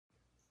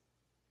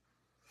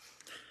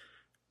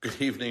Good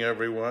evening,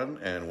 everyone,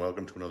 and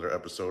welcome to another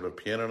episode of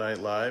Piano Night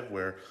Live,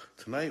 where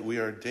tonight we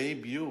are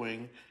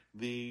debuting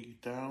the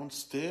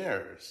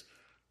downstairs.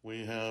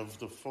 We have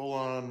the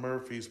full-on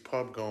Murphy's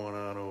Pub going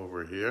on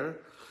over here.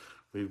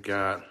 We've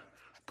got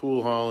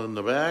pool hall in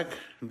the back,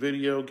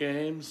 video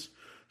games,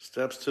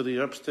 steps to the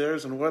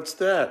upstairs, and what's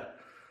that?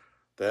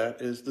 That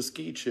is the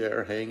ski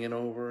chair hanging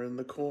over in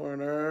the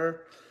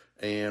corner.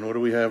 And what do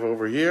we have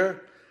over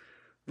here?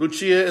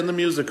 Lucia in the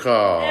music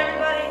hall. Hey,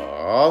 everybody.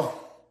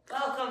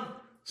 Welcome.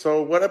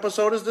 So what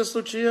episode is this,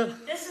 Lucia?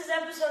 This is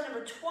episode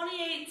number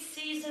 28,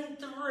 season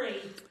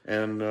 3.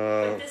 And,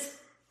 But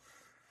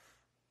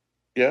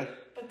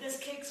this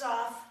kicks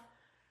off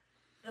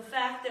the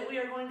fact that we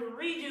are going to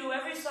redo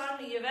every song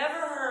that you've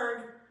ever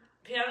heard,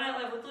 Piano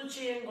Night Live with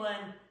Lucia and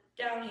Glenn,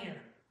 down here.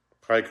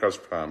 High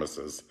Crust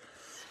Promises.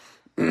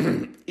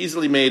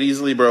 Easily made,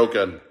 easily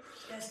broken.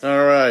 Yes.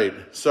 All right.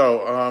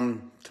 So,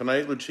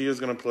 tonight Lucia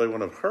is going to play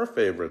one of her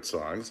favorite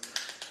songs.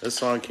 This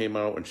song came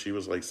out when she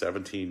was like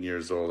 17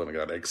 years old and it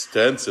got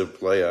extensive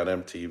play on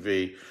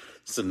MTV.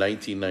 It's a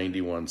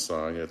 1991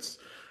 song. It's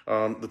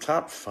the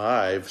top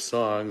 5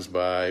 songs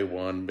by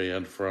one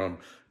band from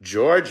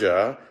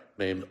Georgia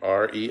named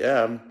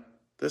REM.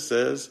 This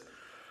is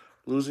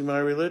Losing My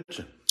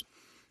Religion.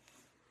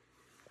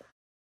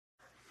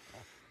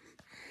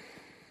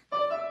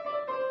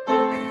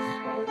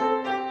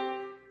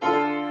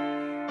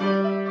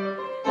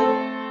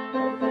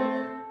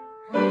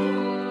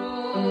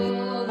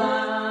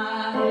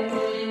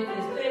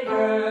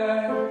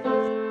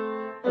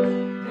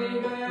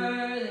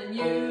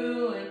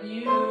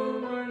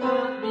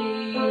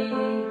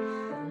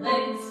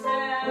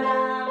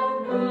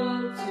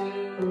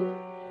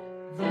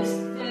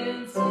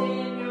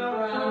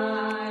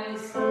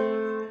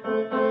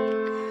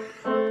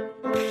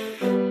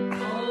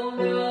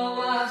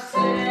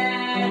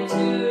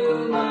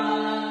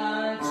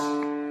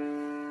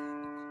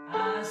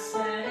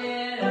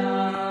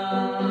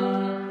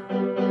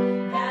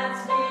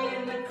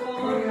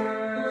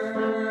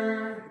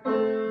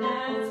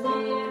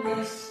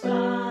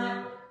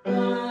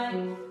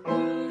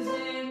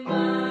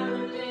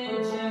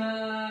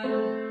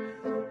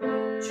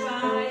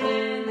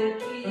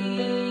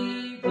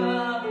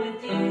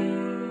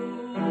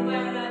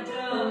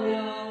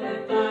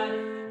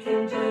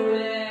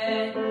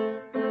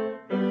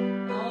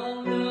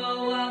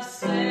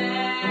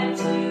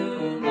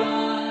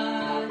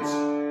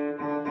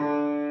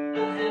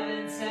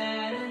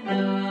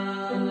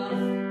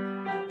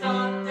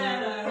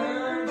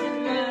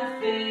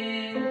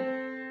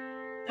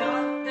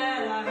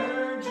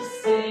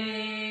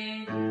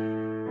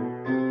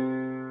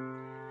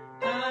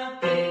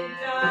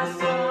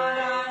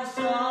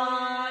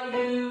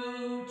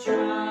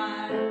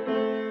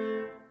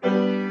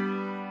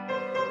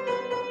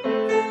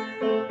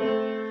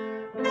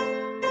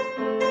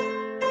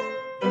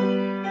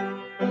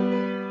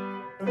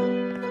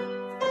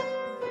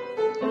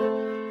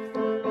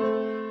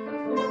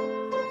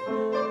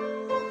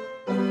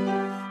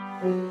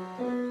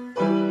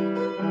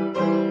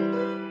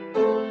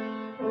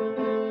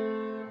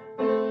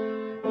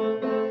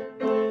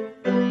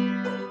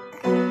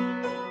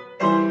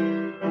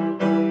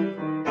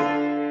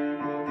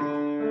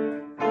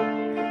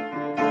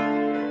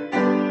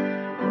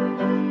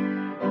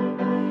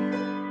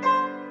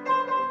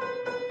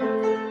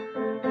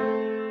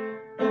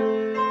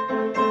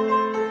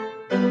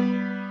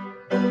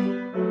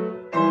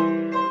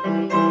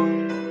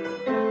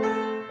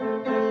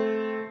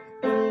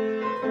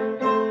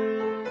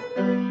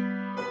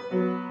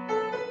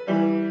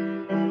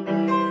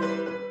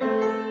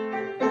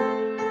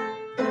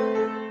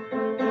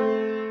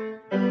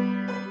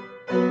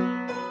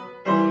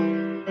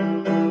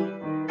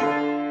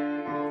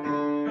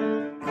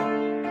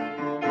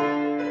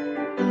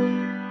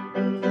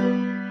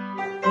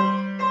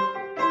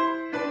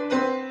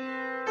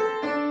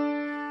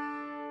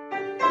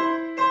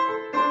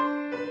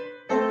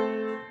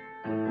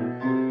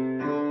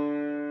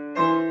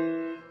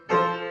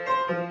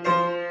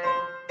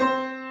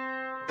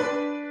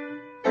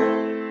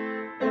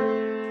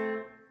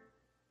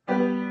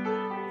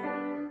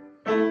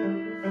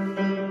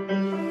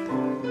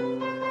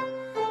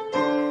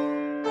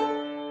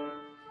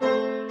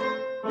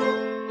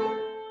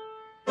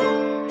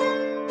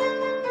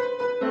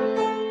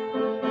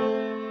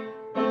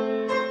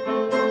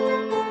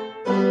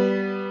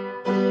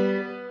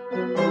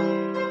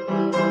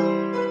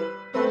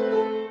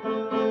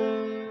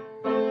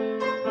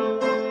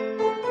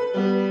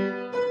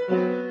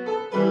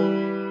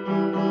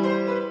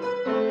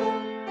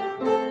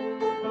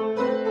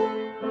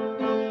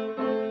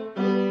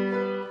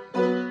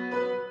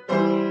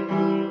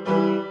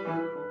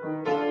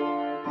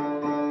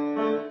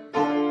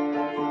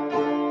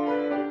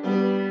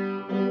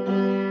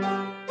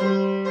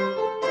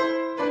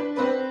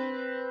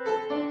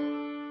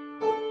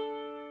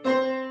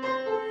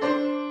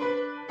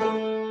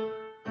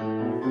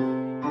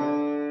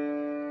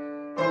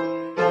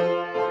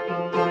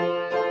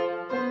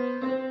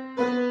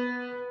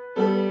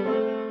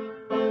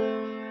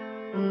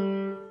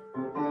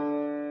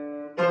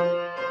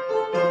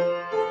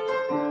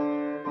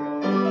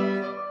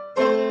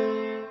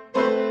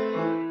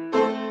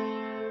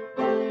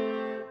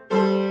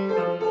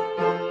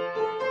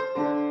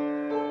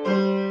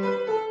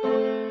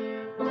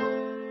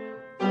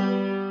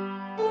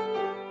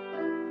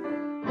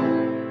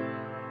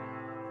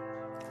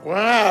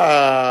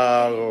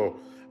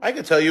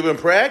 could tell you've been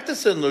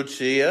practicing,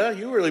 Lucia.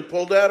 You really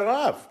pulled that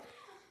off.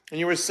 And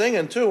you were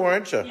singing too,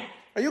 weren't you? Yeah.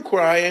 Are you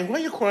crying? Why are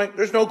you crying?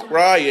 There's no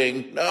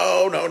crying.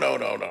 No.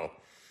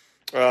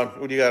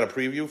 What do you got, a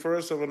preview for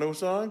us of a new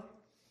song?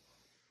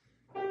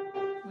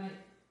 Wait.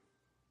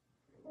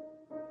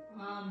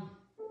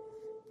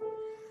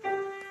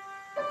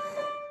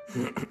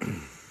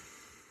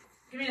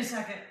 Give me a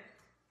second.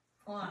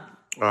 Hold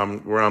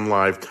on. We're on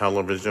live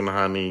television,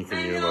 honey.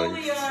 Can you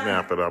we are.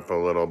 snap it up a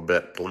little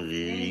bit,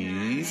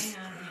 please?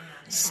 Hang on.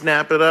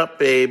 Snap it up,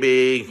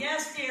 baby.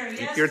 Yes, dear. Yes,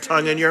 Keep your dear.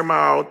 tongue in your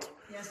mouth.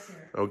 Yes,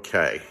 dear.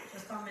 Okay.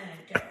 Just a minute.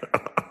 Get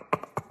it.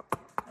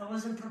 I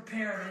wasn't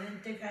prepared. I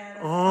didn't think I had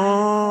a song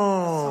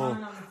Oh.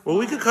 on the Well,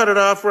 we phone. could cut it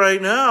off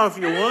right now if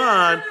you No.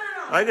 want.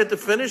 I get the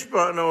finish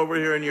button over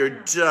here and you're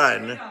There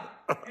done. you go.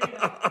 Here's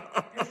your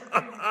preview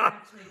for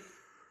next week.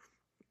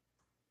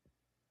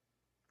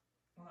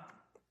 Hold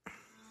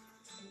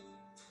on.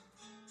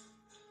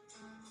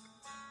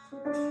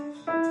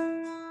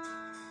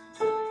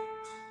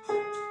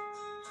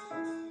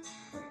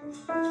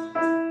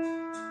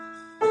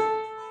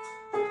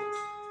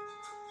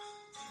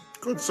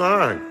 Good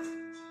song.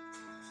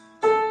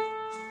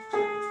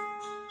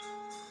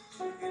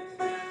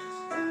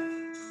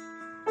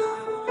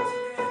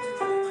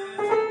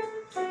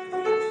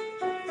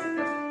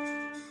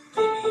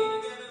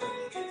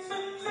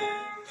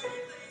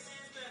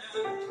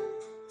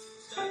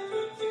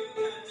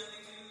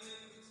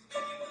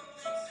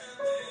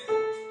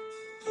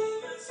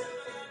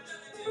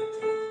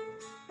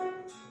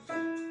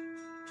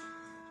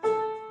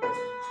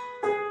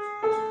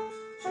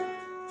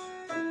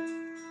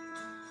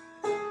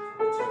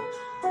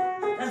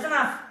 That's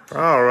enough.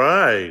 All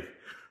right.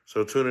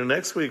 So tune in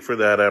next week for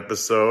that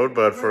episode.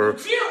 But for,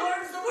 Lucia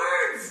learns the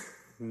words.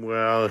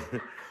 well,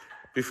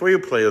 before you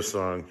play a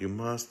song, you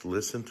must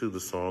listen to the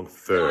song No, I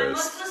first.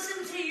 must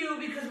listen to you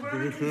because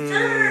we're in a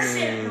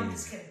conservatorship. No, I'm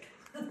just kidding.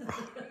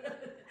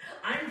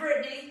 I'm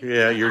Brittany.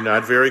 Yeah, you're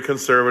not very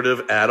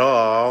conservative at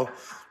all,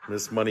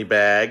 Miss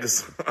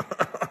Moneybags.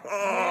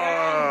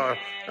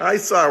 I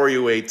saw where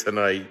you ate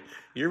tonight.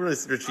 You're really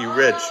Richie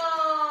Rich.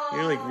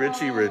 You're like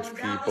Richie Rich That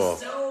people. was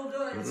so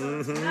good.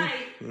 So tonight,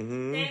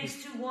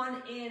 thanks to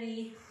one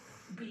Annie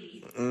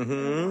B.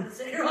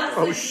 Say her last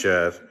Oh, name.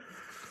 shit.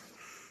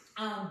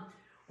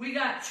 We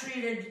got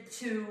treated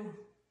to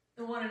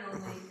the one and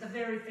only, the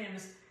very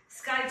famous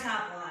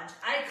Skytop Lodge.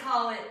 I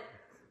call it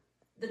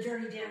the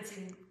Dirty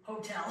Dancing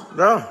Hotel.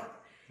 No.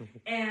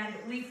 And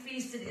we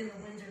feasted in the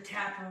Windsor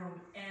Tap Room.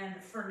 And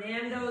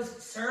Fernando's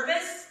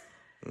service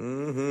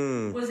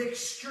was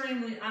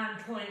extremely on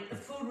point. The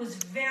food was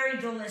very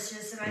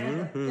delicious, and I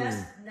had the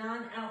best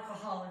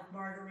non-alcoholic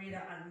margarita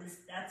on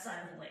that side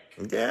of the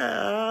lake.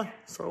 Yeah.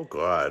 So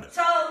good.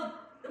 So,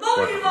 the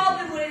moment you've all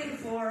been waiting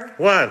for.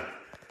 What?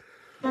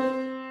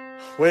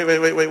 Wait.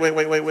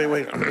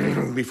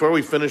 Before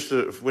we finish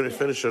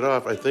it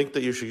off, I think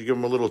that you should give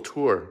them a little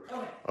tour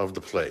of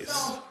the place.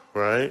 So-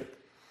 Right?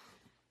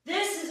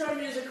 This is our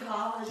music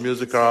hall. as you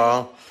Music can see.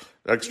 hall,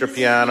 extra This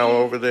is piano the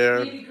over there,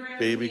 Baby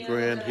baby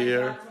grand grand piano here.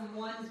 that I got from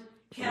one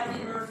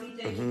Kelly Murphy.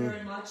 Thank you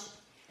very much.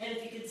 And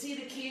if you can see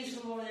the keys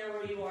from over there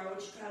where you are,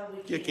 which you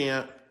probably You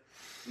can't.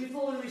 we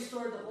fully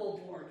restored the whole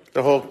board.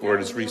 The whole That board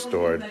was is the only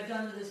restored. thing I've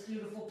done to this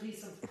beautiful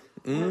piece of work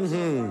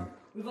so far.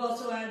 We've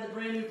also added the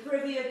brand new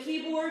Privia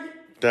keyboard.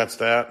 That's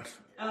that.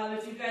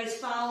 If you guys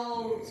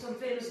follow some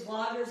famous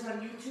vloggers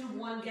on YouTube,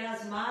 one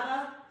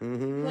Gazmata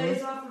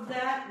plays off of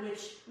that,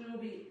 which we will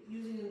be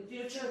using in the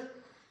future.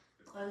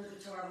 Glenn's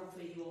guitar,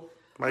 hopefully you will.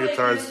 My play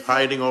guitar's again.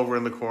 hiding over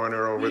in the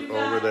corner We've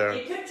over got there. a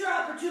picture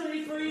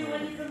opportunity for you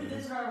when you come to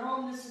visit our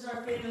home. This is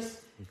our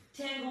famous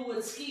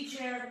Tanglewood ski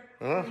chair.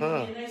 A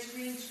nice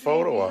green screen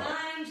Photo op.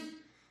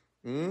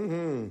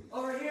 behind.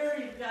 Over here,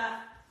 you've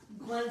got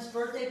Glenn's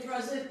birthday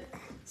present.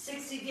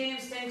 60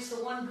 games, thanks to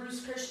one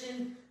Bruce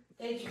Christian.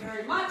 Thank you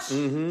very much.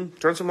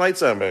 Turn some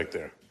lights on back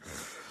there.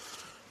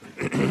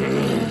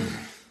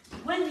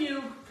 When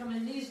you come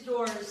in these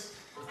doors,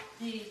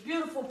 the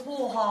beautiful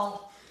pool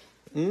hall,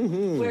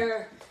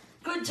 where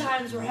good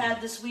times were had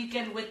this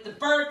weekend with the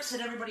Burks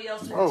and everybody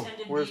else who Oh,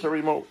 attended where's the the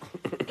remote?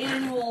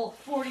 annual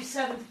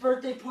 47th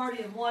birthday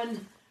party of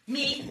one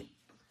me.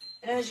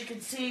 And as you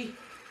can see,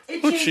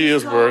 it changes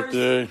Lucia's colors.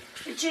 birthday.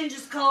 It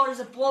changes colors.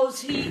 It blows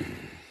heat.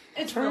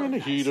 It's Turn really the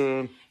nice. heat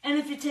on. And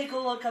if you take a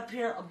look up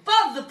here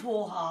above the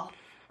pool hall,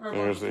 or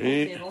above There's the the pool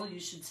heat. table, you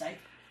should say,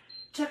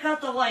 check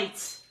out the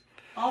lights.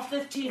 All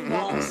 15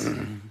 walls.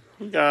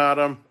 We got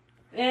him.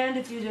 And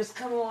if you just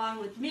come along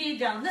with me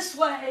down this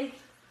way,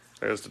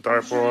 There's the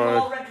I'm sure you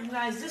all dartboard.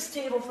 recognize this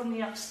table from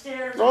the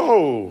upstairs.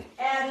 Oh.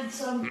 Added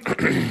some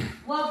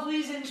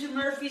lovelies into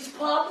Murphy's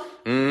Pub.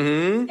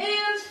 Mm-hmm.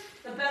 And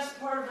the best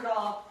part of it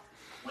all,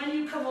 when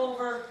you come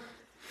over,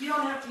 you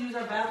don't have to use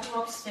our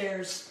bathroom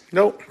upstairs.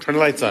 Nope. Turn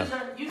the lights on.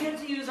 You get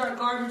to use our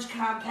garbage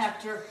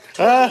compactor.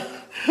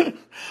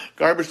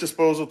 Garbage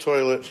disposal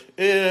toilet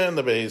in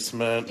the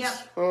basement. Yep.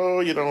 Oh,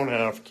 you don't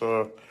have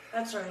to.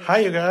 That's right. Hi,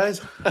 you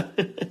guys.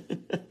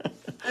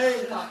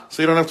 There you go.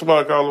 So you don't have to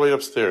walk all the way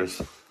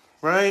upstairs,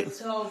 right?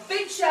 So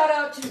big shout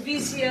out to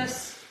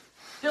VCS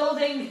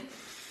building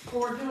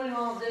for doing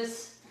all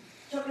this.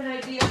 Took an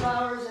idea of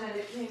ours and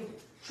it came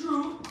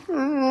true.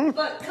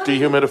 But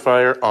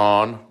Dehumidifier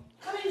on.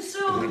 Coming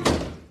soon,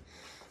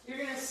 you're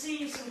going to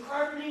see some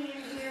carpeting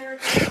in here.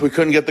 We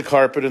couldn't get the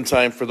carpet in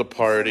time for the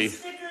party.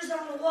 Some stickers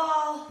on the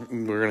wall.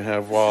 We're going to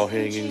have wall Some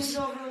hangings.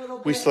 over a little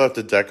We bit. still have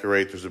to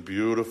decorate. There's a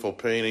beautiful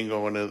painting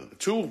going in.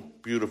 2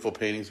 beautiful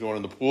paintings going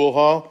in the pool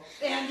hall.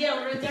 And yeah,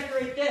 we're going to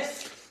decorate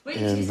this. Wait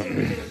until you see what we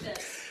do with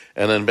this.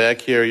 And then back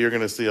here, you're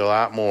going to see a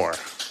lot more.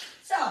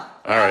 So, All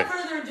without right.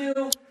 further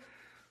ado,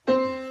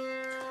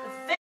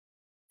 the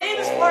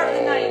famous part of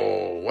the night.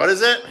 Oh, what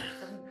is it?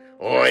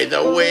 Oi,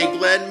 the way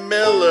Glenn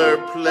Miller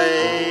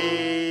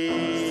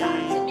plays.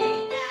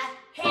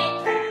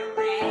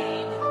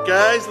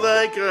 Guys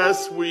like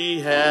us, we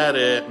had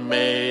it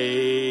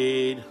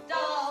made.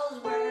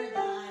 Dolls were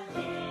the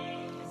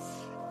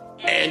days.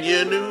 And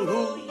you knew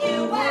who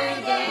You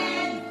were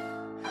then.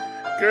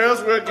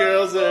 girls were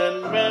girls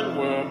and men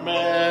were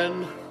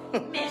men.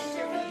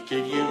 Mr.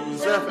 Could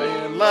use a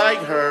fan like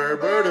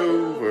Herbert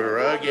Hoover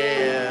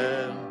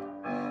again.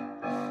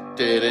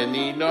 Didn't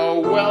need no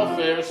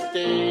welfare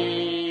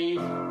state.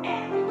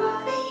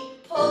 Everybody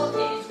pulled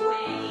his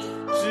weight.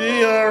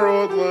 Gee, our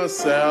old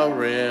LaSalle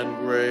ran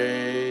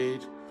great.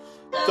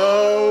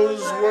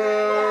 Those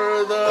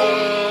were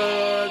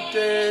the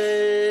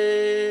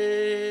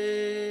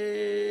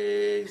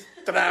days.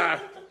 Ta-da!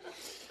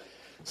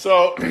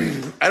 So,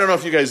 I don't know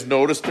if you guys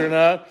noticed or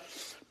not,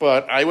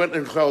 but I went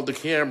and held the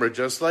camera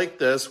just like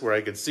this, where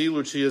I could see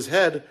Lucia's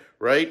head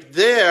right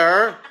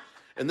there.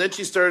 And then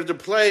she started to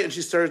play, and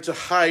she started to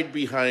hide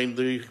behind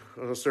the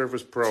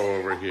Surface Pro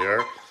over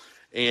here.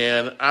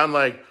 And I'm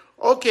like,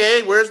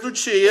 okay, where's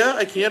Lucia?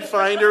 I can't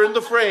find her in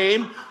the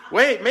frame.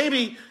 Wait,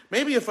 maybe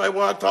if I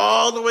walked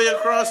all the way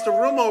across the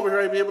room over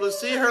here, I'd be able to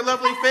see her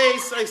lovely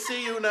face. I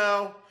see you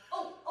now.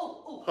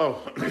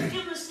 Oh. Let's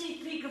give them a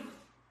sneak peek of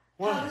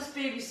how this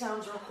baby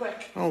sounds real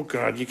quick. Oh,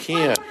 God, you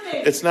can't. One more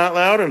thing. It's not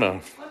loud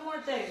enough. One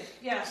more thing.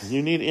 Yes.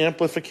 You need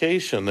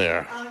amplification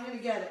there. I'm going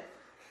to get it.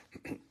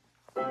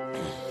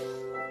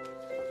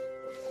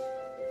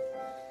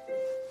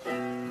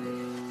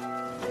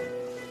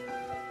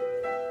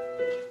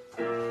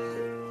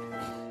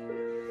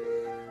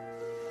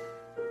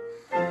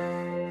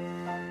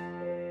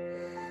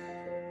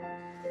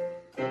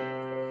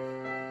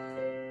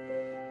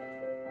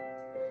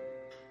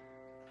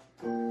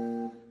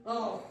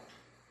 Oh.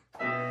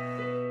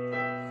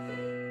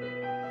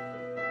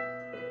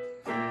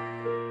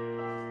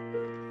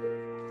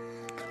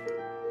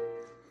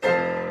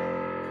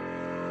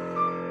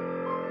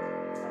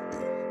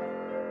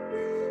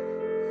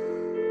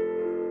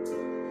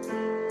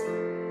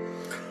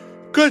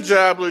 Good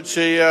job,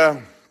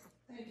 Lucia.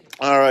 Thank you.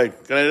 All right.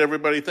 Good night,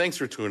 everybody. Thanks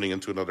for tuning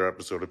into another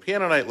episode of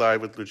Piano Night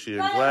Live with Lucia and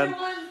Bye, Glenn.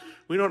 everyone.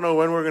 We don't know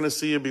when we're going to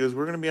see you because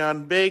we're going to be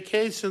on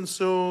vacation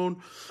soon.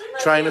 We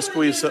might Trying be to able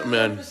squeeze get something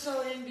another in.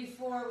 episode in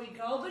before we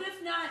go, but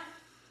if not,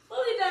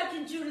 we'll be back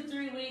in 2 to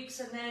 3 weeks,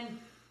 and then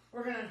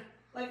we're gonna,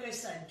 like I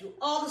said, do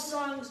all the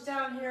songs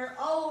down here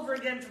all over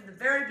again from the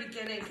very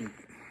beginning.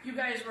 You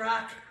guys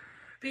rock.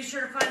 Be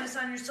sure to find us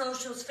on your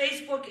socials: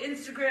 Facebook,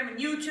 Instagram, and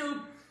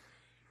YouTube.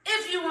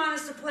 If you want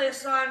us to play a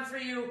song for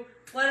you,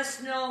 let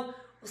us know.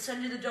 We'll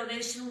send you the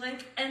donation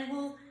link, and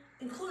we'll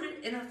include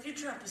it in a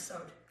future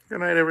episode. Good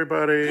night,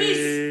 everybody.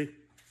 Peace.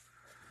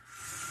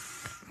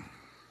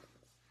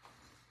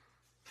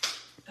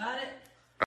 Got it?